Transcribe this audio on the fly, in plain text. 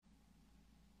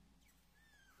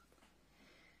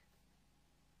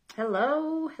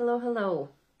Hello, hello, hello.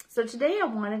 So today I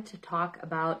wanted to talk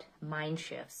about mind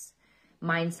shifts,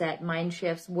 mindset, mind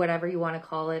shifts, whatever you want to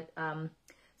call it.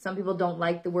 Some people don't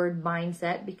like the word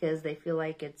mindset because they feel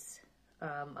like it's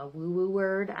a woo-woo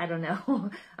word. I don't know.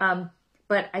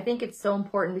 But I think it's so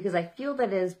important because I feel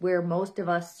that is where most of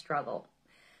us struggle.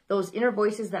 Those inner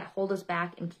voices that hold us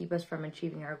back and keep us from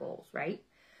achieving our goals, right?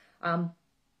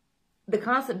 The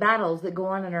constant battles that go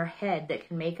on in our head that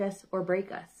can make us or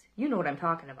break us. You know what I'm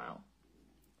talking about.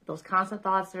 Those constant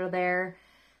thoughts that are there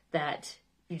that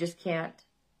you just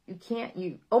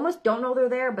you almost don't know they're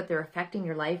there, but they're affecting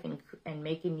your life and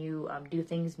making you do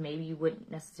things maybe you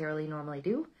wouldn't necessarily normally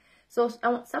do. So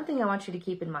something I want you to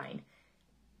keep in mind.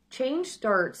 Change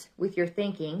starts with your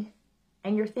thinking,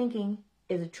 and your thinking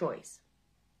is a choice.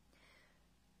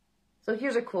 So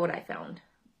here's a quote I found.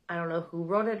 I don't know who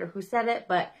wrote it or who said it,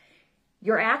 but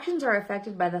your actions are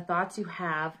affected by the thoughts you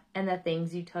have and the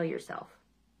things you tell yourself.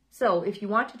 So if you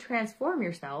want to transform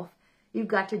yourself, you've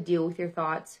got to deal with your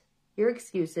thoughts, your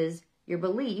excuses, your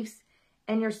beliefs,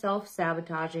 and your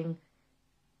self-sabotaging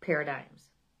paradigms.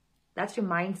 That's your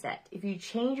mindset. If you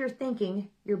change your thinking,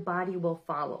 your body will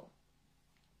follow.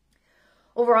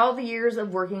 Over all the years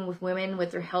of working with women with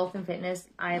their health and fitness,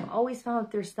 I have always found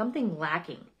that there's something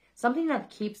lacking, something that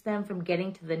keeps them from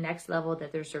getting to the next level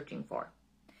that they're searching for.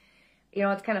 You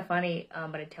know, it's kind of funny,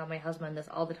 but I tell my husband this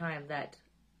all the time, that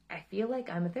I feel like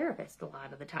I'm a therapist a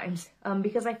lot of the times,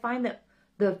 because I find that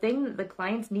the thing that the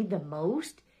clients need the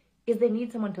most is they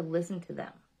need someone to listen to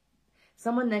them,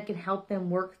 someone that can help them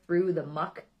work through the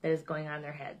muck that is going on in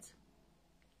their heads.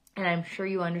 And I'm sure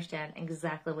you understand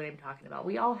exactly what I'm talking about.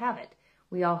 We all have it.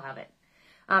 We all have it.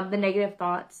 The negative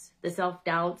thoughts, the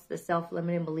self-doubts, the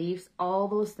self-limiting beliefs, all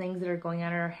those things that are going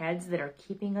on in our heads that are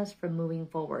keeping us from moving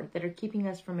forward, that are keeping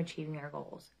us from achieving our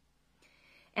goals.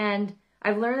 And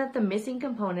I've learned that the missing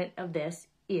component of this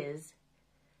is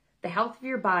the health of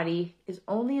your body is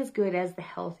only as good as the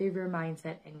health of your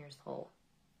mindset and your soul.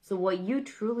 So what you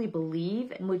truly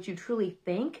believe and what you truly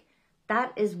think,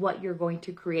 that is what you're going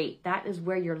to create. That is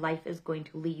where your life is going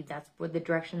to lead. That's where the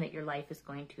direction that your life is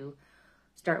going to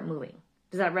start moving.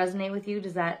 Does that resonate with you?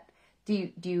 Does that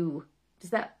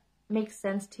make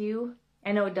sense to you?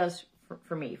 I know it does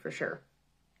for me, for sure.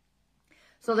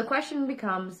 So the question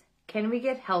becomes, can we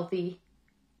get healthy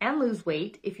and lose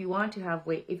weight if you want to have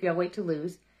weight, if you have weight to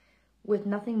lose, with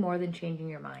nothing more than changing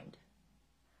your mind?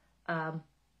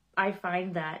 I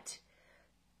find that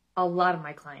a lot of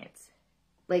my clients,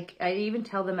 like I even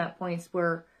tell them at points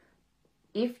where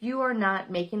if you are not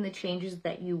making the changes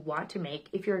that you want to make,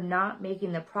 if you're not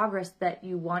making the progress that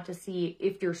you want to see,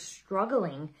 if you're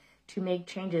struggling to make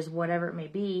changes, whatever it may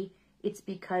be, it's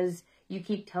because you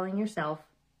keep telling yourself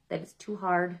that it's too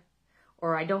hard,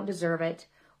 or I don't deserve it,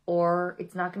 or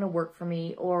it's not going to work for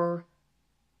me, or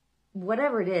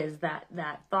whatever it is, that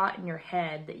thought in your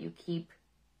head that you keep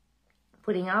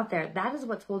putting out there, that is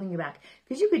what's holding you back.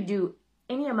 Because you could do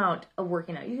any amount of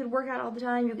working out. You could work out all the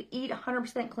time. You could eat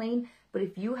 100% clean. But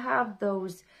if you have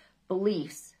those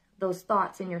beliefs, those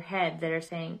thoughts in your head that are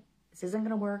saying, this isn't going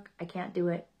to work, I can't do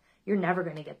it, you're never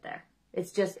going to get there.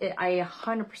 It's just, I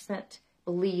 100%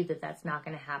 believe that that's not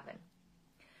going to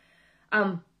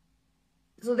happen.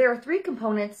 So there are three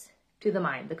components to the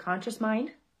mind: the conscious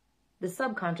mind, the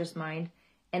subconscious mind,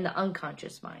 and the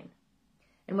unconscious mind.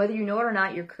 And whether you know it or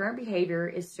not, your current behavior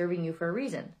is serving you for a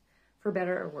reason, for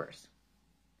better or worse.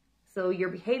 So your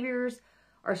behaviors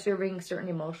are serving certain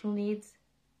emotional needs,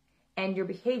 and your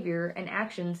behavior and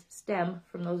actions stem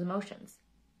from those emotions.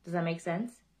 Does that make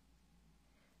sense?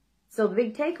 So the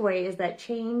big takeaway is that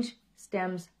change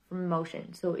stems from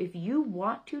emotion. So if you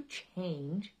want to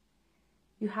change,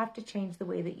 you have to change the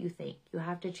way that you think. You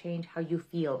have to change how you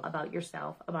feel about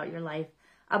yourself, about your life,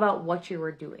 about what you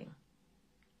are doing.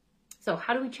 So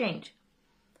how do we change?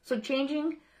 So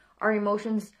changing our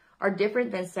emotions are different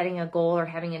than setting a goal or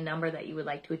having a number that you would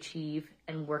like to achieve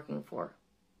and working for.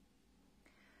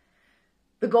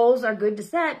 The goals are good to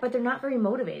set, but they're not very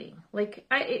motivating. Like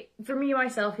for me,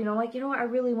 myself, I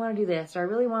really want to do this, or I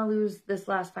really want to lose this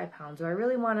last 5 pounds, or I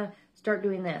really want to start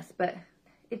doing this, but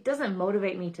it doesn't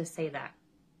motivate me to say that.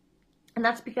 And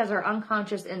that's because our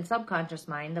unconscious and subconscious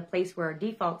mind, the place where our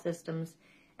default systems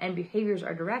and behaviors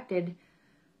are directed,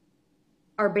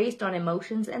 are based on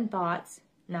emotions and thoughts,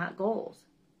 not goals.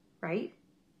 Right?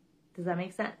 Does that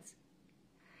make sense?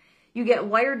 You get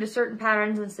wired to certain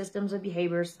patterns and systems of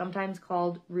behaviors, sometimes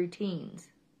called routines,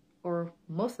 or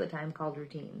most of the time called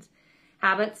routines,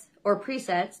 habits, or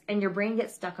presets, and your brain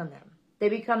gets stuck on them. They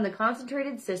become the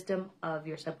concentrated system of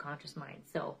your subconscious mind.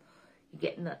 So you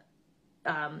get in the,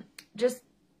 just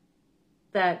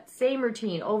that same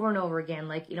routine over and over again.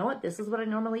 Like, you know what? This is what I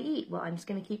normally eat. Well, I'm just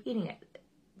going to keep eating it.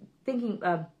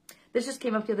 This just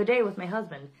came up the other day with my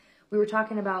husband. We were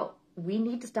talking about we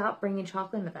need to stop bringing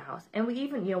chocolate into the house. And we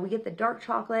even, we get the dark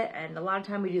chocolate, and a lot of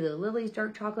time we do the Lily's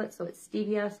dark chocolate, so it's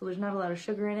stevia, so there's not a lot of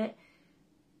sugar in it.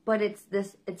 But it's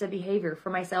a behavior. For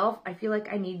myself, I feel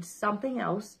like I need something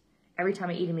else every time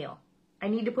I eat a meal. I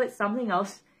need to put something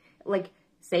else, like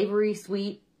savory,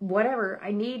 sweet, whatever.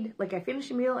 I need, like I finish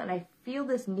a meal and I feel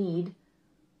this need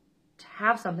to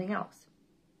have something else.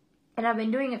 And I've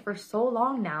been doing it for so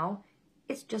long now,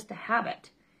 it's just a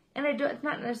habit. And it's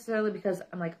not necessarily because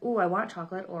I'm like, oh, I want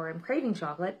chocolate or I'm craving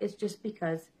chocolate. It's just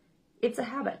because it's a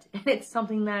habit and it's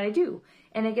something that I do.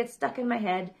 And it gets stuck in my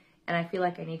head and I feel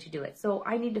like I need to do it. So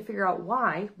I need to figure out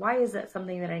why. Why is that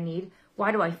something that I need?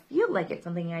 Why do I feel like it's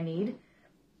something I need?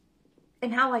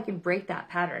 And how I can break that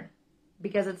pattern.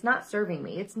 Because it's not serving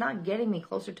me. It's not getting me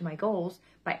closer to my goals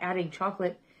by adding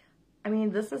chocolate. I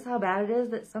mean, this is how bad it is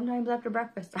that sometimes after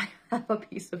breakfast I have a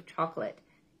piece of chocolate.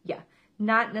 Yeah,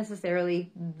 not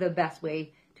necessarily the best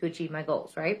way to achieve my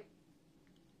goals, right?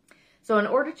 So in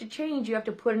order to change, you have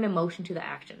to put an emotion to the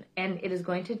action. And it is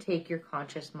going to take your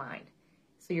conscious mind.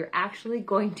 So you're actually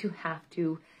going to have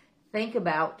to think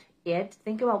about it.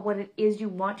 Think about what it is you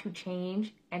want to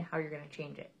change and how you're going to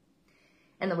change it.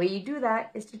 And the way you do that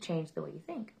is to change the way you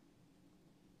think.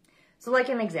 So like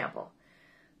an example,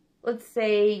 let's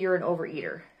say you're an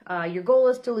overeater. Your goal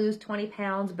is to lose 20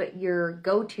 pounds, but your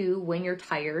go-to when you're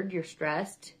tired, you're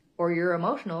stressed, or you're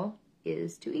emotional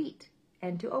is to eat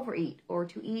and to overeat or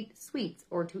to eat sweets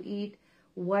or to eat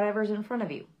whatever's in front of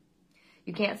you.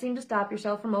 You can't seem to stop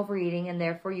yourself from overeating, and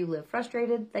therefore you live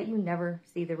frustrated that you never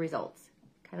see the results.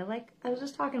 Kind of like I was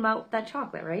just talking about that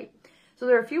chocolate, right? So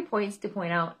there are a few points to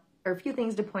point out, or a few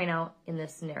things to point out in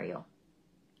this scenario.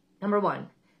 Number one,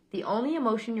 the only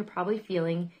emotion you're probably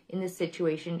feeling in this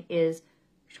situation is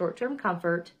short-term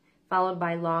comfort, followed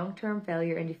by long-term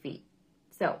failure and defeat.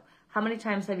 So, how many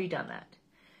times have you done that?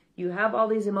 You have all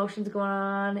these emotions going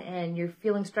on, and you're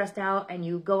feeling stressed out, and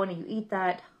you go in and you eat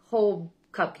that whole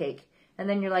cupcake, and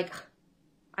then you're like,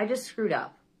 I just screwed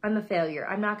up. I'm a failure.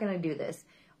 I'm not going to do this.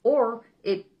 Or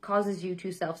it causes you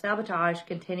to self-sabotage,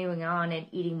 continuing on and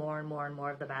eating more and more and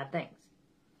more of the bad things.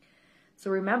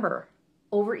 So remember,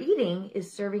 overeating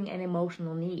is serving an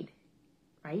emotional need,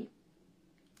 right?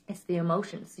 It's the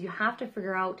emotions. So you have to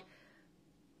figure out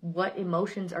what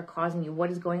emotions are causing you,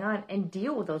 what is going on, and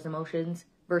deal with those emotions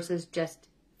versus just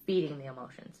feeding the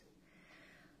emotions.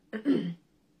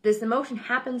 This emotion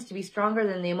happens to be stronger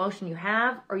than the emotion you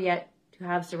have, or yet to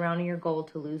have surrounding your goal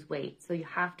to lose weight. So you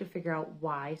have to figure out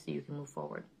why so you can move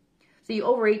forward. So you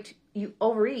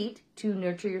overeat to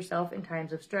nurture yourself in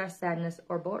times of stress, sadness,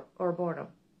 or boredom.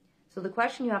 So the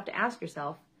question you have to ask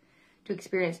yourself to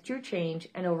experience true change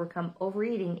and overcome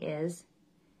overeating is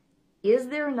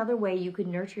there another way you could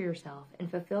nurture yourself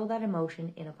and fulfill that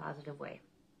emotion in a positive way?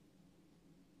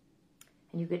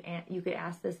 And you could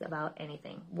ask this about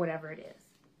anything, whatever it is.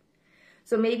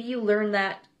 So maybe you learn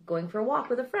that going for a walk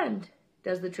with a friend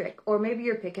does the trick. Or maybe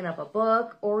you're picking up a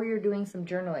book or you're doing some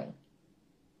journaling.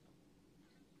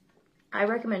 I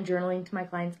recommend journaling to my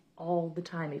clients all the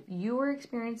time. If you are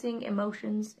experiencing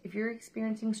emotions, if you're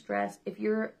experiencing stress, if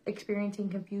you're experiencing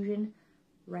confusion,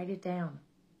 write it down.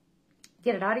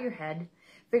 Get it out of your head.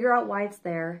 Figure out why it's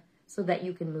there so that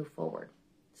you can move forward.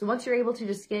 So once you're able to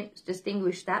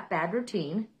distinguish that bad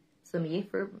routine, so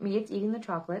for me it's eating the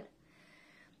chocolate,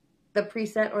 the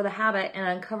preset or the habit, and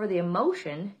uncover the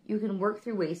emotion, you can work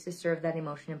through ways to serve that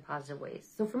emotion in positive ways.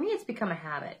 So for me, it's become a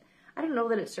habit. I don't know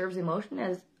that it serves emotion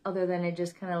as other than it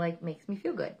just kind of like makes me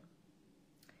feel good.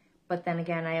 But then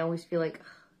again, I always feel like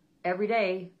every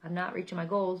day I'm not reaching my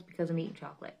goals because I'm eating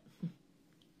chocolate.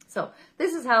 So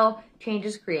this is how change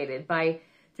is created,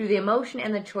 through the emotion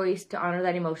and the choice to honor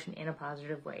that emotion in a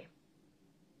positive way.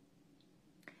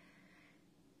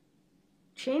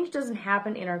 Change doesn't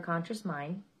happen in our conscious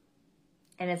mind,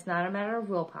 and it's not a matter of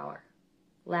willpower.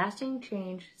 Lasting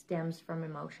change stems from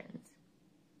emotions.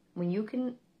 When you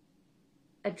can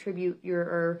attribute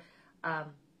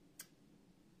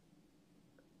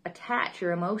attach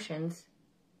your emotions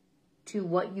to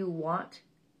what you want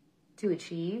to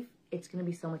achieve, it's going to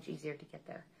be so much easier to get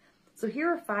there. So here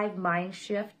are 5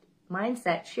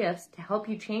 mindset shifts to help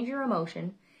you change your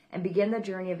emotion and begin the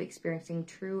journey of experiencing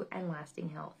true and lasting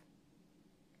health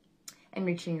and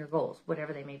reaching your goals,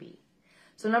 whatever they may be.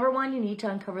 So number 1, you need to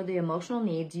uncover the emotional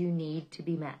needs you need to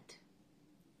be met.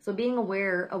 So being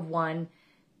aware of one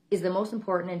is the most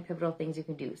important and pivotal things you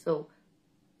can do. So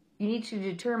you need to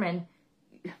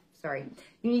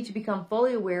become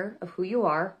fully aware of who you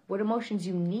are, what emotions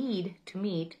you need to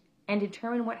meet, and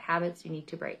determine what habits you need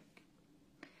to break.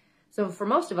 So for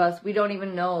most of us, we don't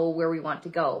even know where we want to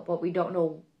go, but we don't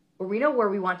know, or we know where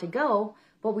we want to go,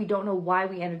 but we don't know why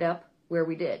we ended up where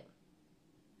we did.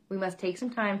 We must take some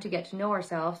time to get to know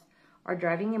ourselves, our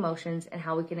driving emotions, and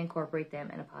how we can incorporate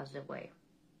them in a positive way.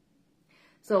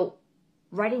 So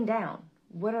writing down,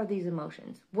 what are these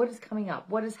emotions? What is coming up?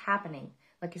 What is happening?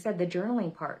 Like I said, the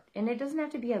journaling part. And it doesn't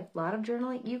have to be a lot of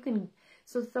journaling.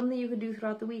 So something you can do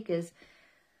throughout the week is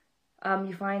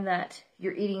you find that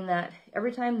you're eating that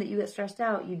every time that you get stressed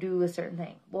out, you do a certain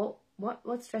thing. Well,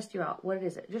 what stressed you out? What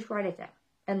is it? Just write it down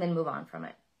and then move on from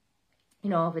it. You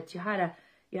know, if it's you had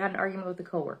an argument with a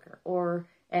coworker,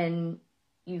 and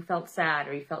you felt sad,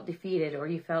 or you felt defeated, or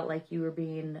you felt like you were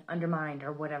being undermined,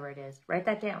 or whatever it is, write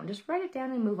that down. Just write it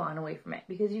down and move on away from it,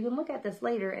 because you can look at this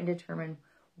later and determine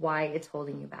why it's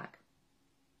holding you back.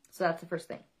 So that's the first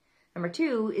thing. Number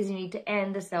 2 is you need to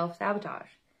end the self-sabotage.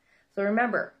 So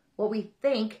remember, what we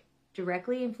think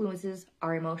directly influences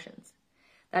our emotions.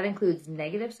 That includes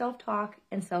negative self-talk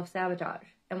and self-sabotage.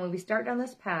 And when we start down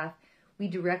this path, we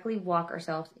directly walk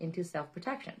ourselves into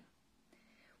self-protection,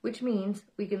 which means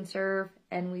we conserve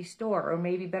and we store, or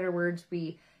maybe better words,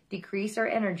 we decrease our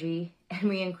energy and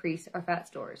we increase our fat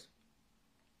stores.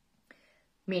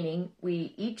 Meaning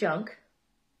we eat junk,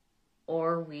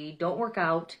 or we don't work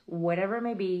out, whatever it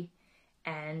may be,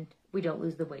 and we don't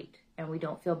lose the weight, and we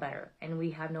don't feel better, and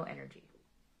we have no energy.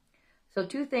 So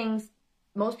 2 things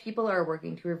most people are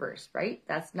working to reverse, right?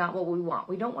 That's not what we want.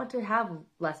 We don't want to have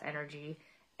less energy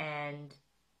and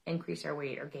increase our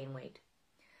weight or gain weight.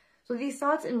 So these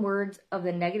thoughts and words of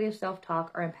the negative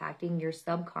self-talk are impacting your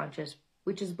subconscious,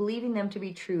 which is believing them to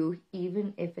be true,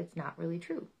 even if it's not really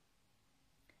true.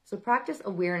 So practice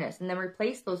awareness and then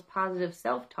replace those positive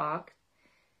self-talk.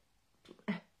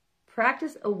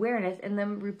 Practice awareness and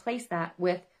then replace that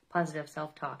with positive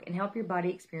self-talk and help your body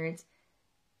experience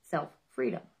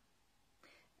self-freedom.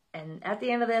 And at the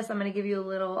end of this, I'm going to give you a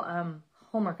little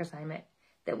homework assignment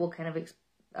that will kind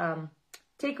of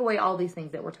take away all these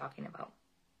things that we're talking about.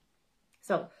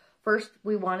 So first,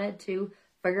 we wanted to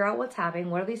figure out what's happening.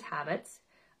 What are these habits?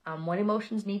 What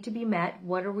emotions need to be met?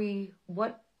 What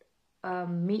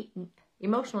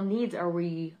emotional needs are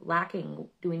we lacking?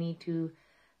 Do we need to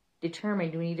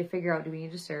determine? Do we need to figure out? Do we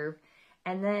need to serve?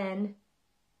 And then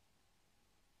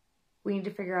we need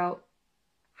to figure out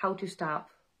how to stop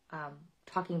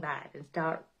talking bad and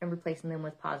start and replacing them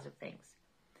with positive things.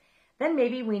 Then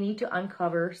maybe we need to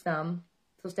uncover some.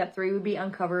 So step 3 would be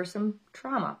uncover some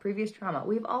trauma, previous trauma.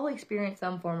 We've all experienced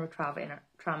some form of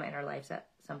trauma in our lives at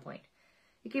some point.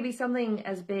 It could be something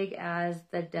as big as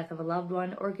the death of a loved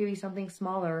one, or it could be something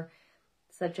smaller,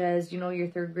 such as, your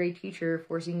 3rd grade teacher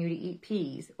forcing you to eat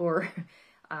peas, or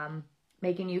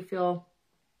making you feel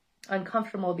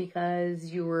uncomfortable because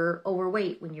you were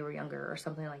overweight when you were younger, or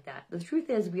something like that. The truth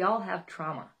is, we all have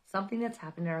trauma, something that's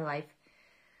happened in our life.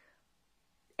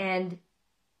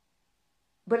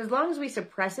 But as long as we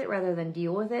suppress it rather than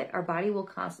deal with it, our body will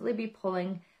constantly be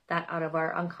pulling that out of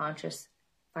our unconscious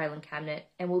filing cabinet,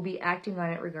 and we'll be acting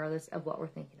on it regardless of what we're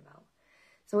thinking about.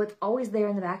 So it's always there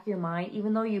in the back of your mind,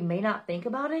 even though you may not think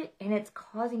about it, and it's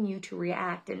causing you to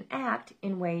react and act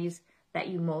in ways that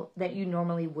you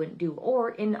normally wouldn't do, or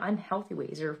in unhealthy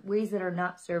ways, or ways that are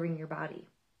not serving your body.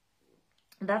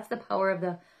 And that's the power of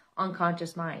the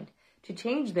unconscious mind. To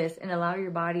change this and allow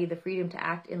your body the freedom to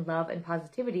act in love and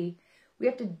positivity, we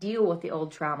have to deal with the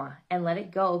old trauma and let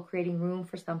it go, creating room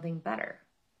for something better.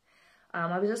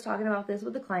 I was just talking about this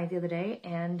with a client the other day,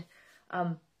 and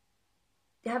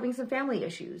having some family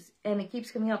issues, and it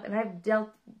keeps coming up. And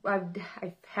I've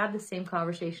had the same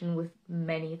conversation with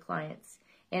many clients,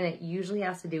 and it usually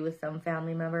has to do with some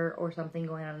family member or something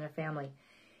going on in their family,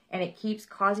 and it keeps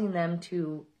causing them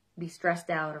to be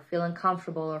stressed out, or feel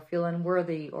uncomfortable, or feel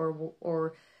unworthy,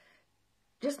 or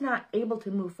just not able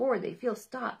to move forward. They feel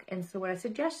stuck. And so what I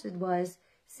suggested was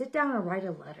sit down and write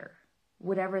a letter,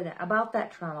 about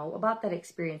that trauma, about that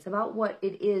experience, about what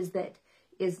it is that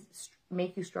is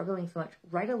make you struggling so much.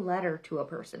 Write a letter to a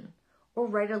person, or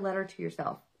write a letter to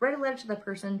yourself. Write a letter to the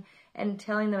person and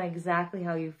telling them exactly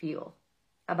how you feel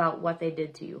about what they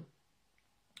did to you,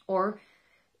 or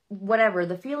whatever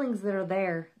the feelings that are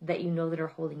there that that are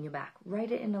holding you back.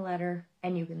 Write it in a letter,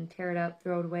 and you can tear it up,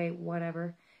 throw it away,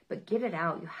 whatever. But get it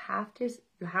out. You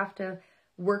have to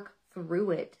work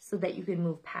through it so that you can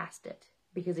move past it.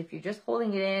 Because if you're just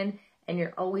holding it in and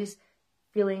you're always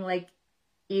feeling like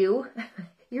ew,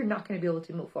 you're not going to be able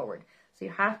to move forward. So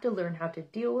you have to learn how to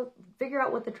figure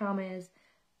out what the trauma is,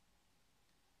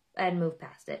 and move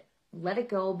past it. Let it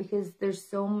go, because there's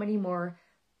so much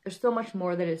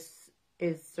more that is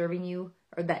serving you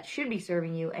or that should be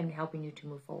serving you and helping you to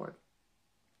move forward.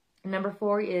 And number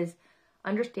 4 is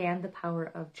understand the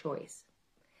power of choice.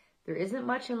 There isn't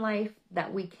much in life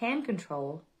that we can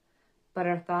control, but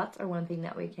our thoughts are one thing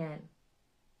that we can.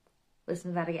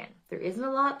 Listen to that again. There isn't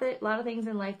a lot of things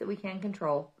in life that we can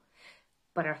control,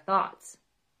 but our thoughts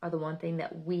are the one thing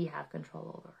that we have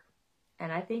control over.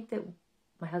 And I think that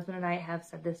my husband and I have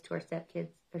said this to our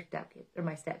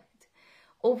my stepkids,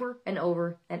 over and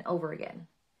over and over again.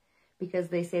 Because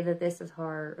they say that this is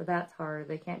hard or that's hard,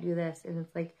 they can't do this. And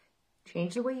it's like,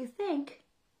 change the way you think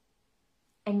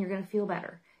and you're going to feel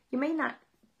better. You may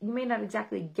not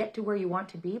exactly get to where you want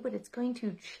to be, but it's going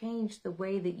to change the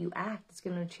way that you act. It's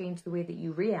going to change the way that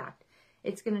you react.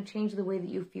 It's going to change the way that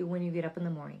you feel when you get up in the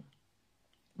morning.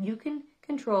 You can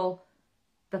control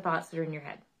the thoughts that are in your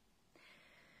head.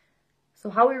 So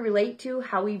how we relate to,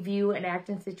 how we view and act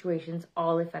in situations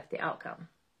all affect the outcome.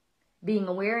 Being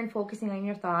aware and focusing on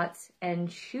your thoughts and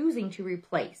choosing to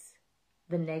replace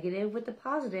the negative with the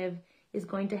positive is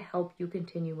going to help you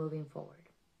continue moving forward.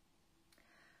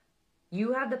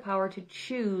 You have the power to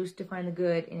choose to find the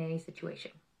good in any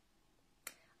situation.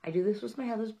 I do this with my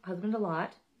husband a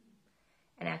lot.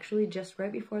 And actually, just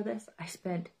right before this, I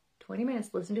spent 20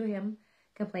 minutes listening to him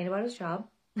complain about his job.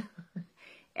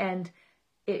 And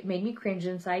it made me cringe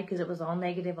inside because it was all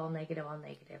negative, all negative, all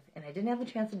negative. And I didn't have the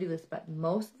chance to do this, but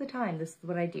most of the time, this is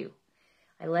what I do.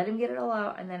 I let him get it all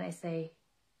out, and then I say,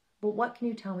 well, what can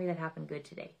you tell me that happened good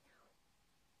today?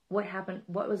 What happened?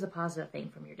 What was a positive thing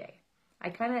from your day? I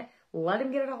kind of let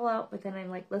him get it all out, but then I'm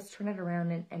like, let's turn it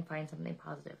around and find something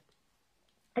positive.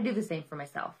 I do the same for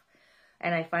myself.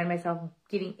 And I find myself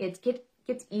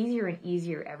gets easier and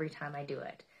easier every time I do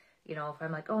it. You know, if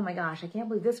I'm like, oh my gosh, I can't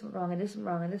believe this went wrong and this went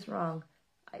wrong and this went wrong,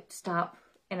 I stop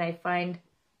and I find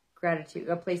gratitude,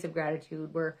 a place of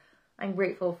gratitude where I'm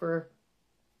grateful for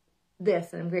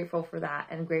this and I'm grateful for that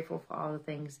and I'm grateful for all the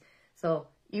things. So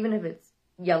even if it's,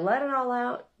 you let it all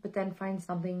out, but then find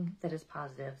something that is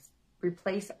positive.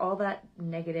 Replace all that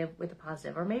negative with a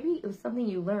positive. Or maybe it was something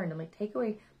you learned. I'm like,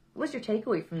 takeaway, what's your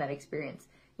takeaway from that experience?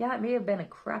 Yeah, it may have been a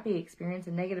crappy experience,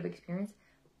 a negative experience,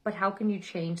 but how can you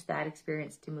change that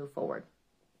experience to move forward?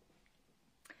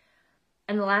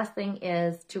 And the last thing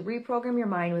is to reprogram your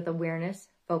mind with awareness,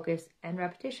 focus, and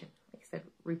repetition. Like I said,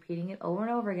 repeating it over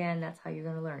and over again, that's how you're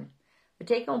going to learn. The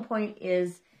take-home point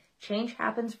is change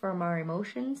happens from our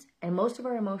emotions, and most of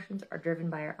our emotions are driven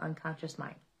by our unconscious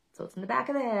mind. So it's in the back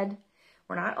of the head.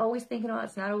 We're not always thinking about it.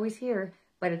 It's not always here,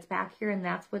 but it's back here, and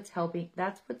that's what's helping.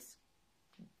 That's what's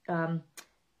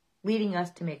leading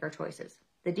us to make our choices.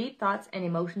 The deep thoughts and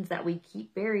emotions that we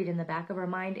keep buried in the back of our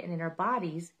mind and in our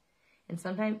bodies and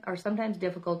sometimes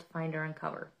difficult to find or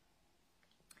uncover.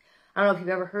 I don't know if you've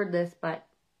ever heard this, but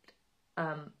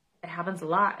it happens a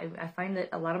lot. I find that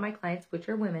a lot of my clients, which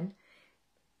are women,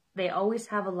 they always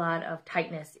have a lot of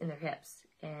tightness in their hips.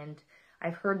 And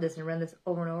I've heard this and read this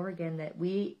over and over again, that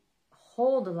we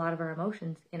hold a lot of our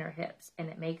emotions in our hips, and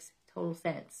it makes total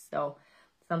sense. So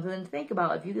something to think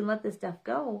about. If you can let this stuff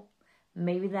go,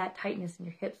 maybe that tightness in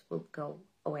your hips will go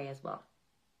away as well.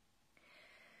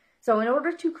 So in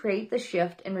order to create the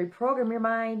shift and reprogram your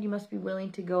mind, you must be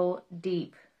willing to go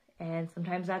deep. And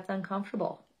sometimes that's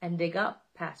uncomfortable, and dig up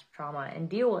past trauma and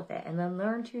deal with it, and then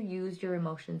learn to use your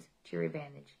emotions to your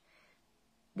advantage.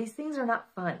 These things are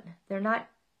not fun. They're not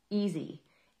easy.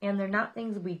 And they're not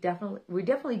things we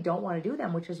definitely don't want to do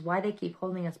them, which is why they keep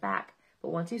holding us back.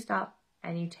 But once you stop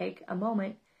and you take a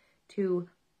moment to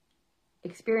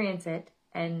experience it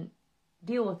and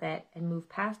deal with it and move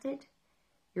past it,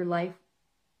 your life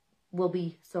will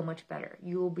be so much better.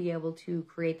 You will be able to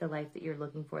create the life that you're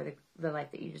looking for, the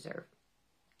life that you deserve.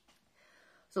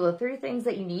 So the 3 things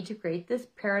that you need to create this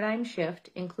paradigm shift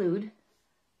include,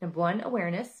 number 1,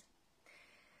 awareness.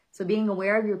 So being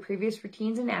aware of your previous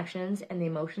routines and actions and the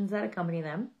emotions that accompany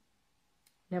them.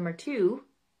 Number 2,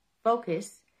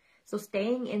 focus. So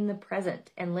staying in the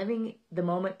present and living the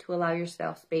moment to allow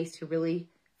yourself space to really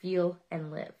feel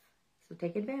and live. So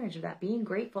take advantage of that. Being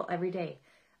grateful every day.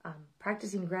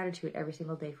 Practicing gratitude every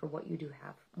single day for what you do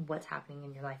have, what's happening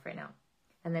in your life right now.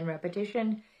 And then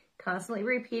repetition, constantly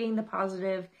repeating the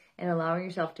positive and allowing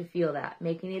yourself to feel that,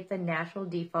 making it the natural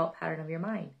default pattern of your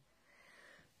mind.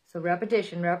 So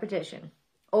repetition, repetition.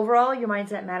 Overall, your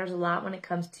mindset matters a lot when it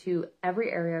comes to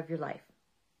every area of your life.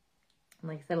 And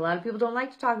like I said, a lot of people don't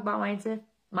like to talk about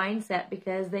mindset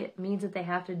because it means that they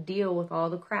have to deal with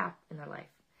all the crap in their life.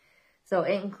 So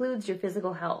it includes your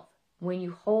physical health. When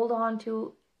you hold on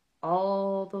to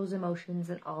all those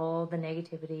emotions and all the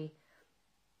negativity,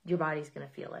 your body's going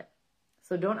to feel it.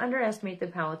 So don't underestimate the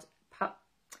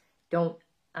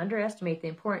underestimate the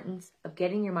importance of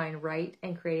getting your mind right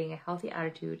and creating a healthy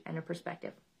attitude and a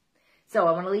perspective. So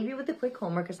I want to leave you with a quick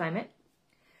homework assignment.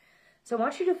 So I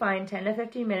want you to find 10 to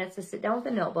 15 minutes to sit down with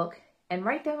a notebook and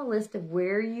write down a list of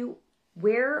where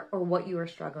or what you are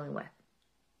struggling with.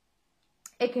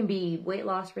 It can be weight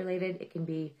loss related. It can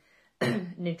be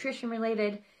nutrition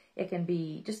related. It can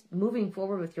be just moving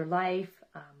forward with your life,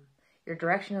 your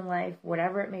direction in life,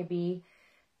 whatever it may be.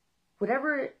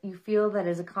 Whatever you feel that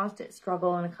is a constant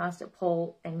struggle and a constant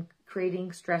pull and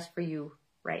creating stress for you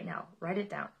right now, write it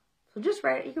down. So just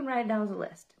write it. You can write it down as a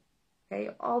list. Okay,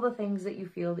 all the things that you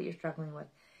feel that you're struggling with.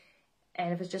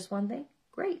 And if it's just one thing,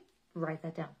 great, write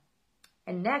that down.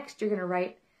 And next, you're going to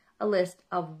write a list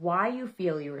of why you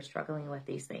feel you are struggling with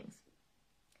these things.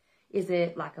 Is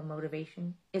it lack of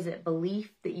motivation? Is it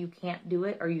belief that you can't do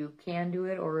it or you can do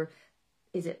it? Or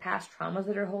is it past traumas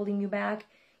that are holding you back?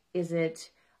 Is it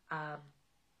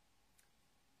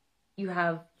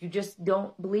you just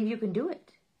don't believe you can do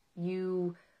it?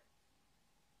 You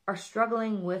are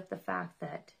struggling with the fact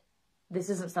that this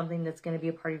isn't something that's going to be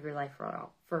a part of your life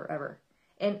forever.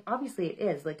 And obviously it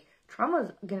is. Like, trauma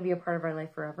is going to be a part of our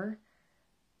life forever,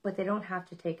 but they don't have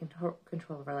to take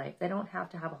control of our life. They don't have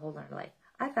to have a hold on our life.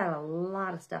 I've had a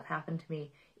lot of stuff happen to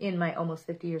me in my almost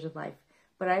 50 years of life,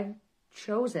 but I've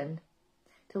chosen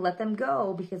to let them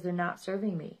go because they're not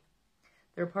serving me.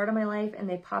 They're a part of my life and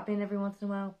they pop in every once in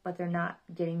a while, but they're not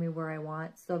getting me where I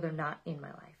want, so they're not in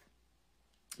my life.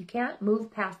 You can't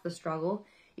move past the struggle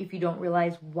if you don't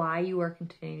realize why you are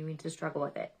continuing to struggle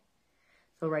with it.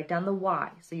 So write down the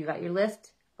why. So you got your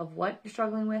list of what you're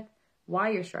struggling with, why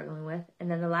you're struggling with,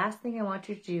 and then the last thing I want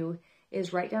you to do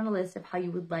is write down a list of how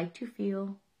you would like to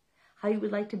feel, how you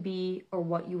would like to be, or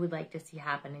what you would like to see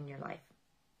happen in your life.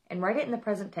 And write it in the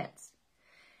present tense.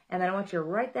 And then I want you to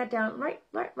write that down, write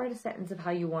a sentence of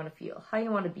how you want to feel, how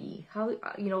you want to be, how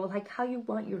you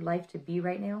want your life to be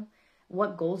right now,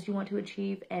 what goals you want to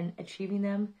achieve and achieving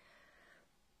them.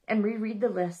 And reread the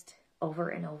list over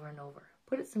and over and over.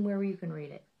 Put it somewhere where you can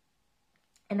read it.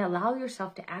 And allow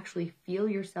yourself to actually feel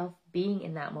yourself being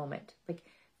in that moment. Like,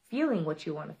 feeling what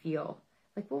you want to feel.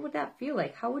 Like, what would that feel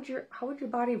like? How would your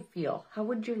body feel? How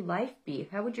would your life be?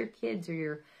 How would your kids or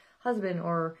your husband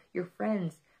or your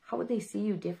friends, how would they see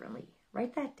you differently?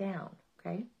 Write that down,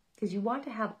 okay? Because you want to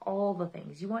have all the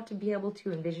things. You want to be able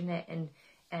to envision it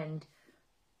and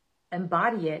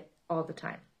embody it all the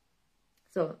time.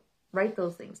 So write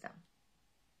those things down.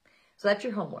 So that's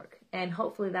your homework. And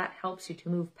hopefully that helps you to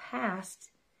move past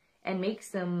and make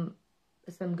some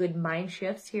good mind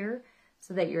shifts here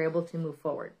so that you're able to move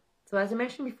forward. So as I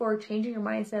mentioned before, changing your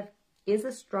mindset is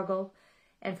a struggle.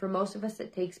 And for most of us,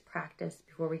 it takes practice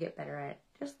before we get better at it,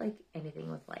 just like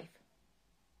anything with life.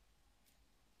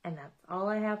 And that's all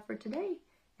I have for today.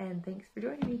 And thanks for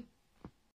joining me.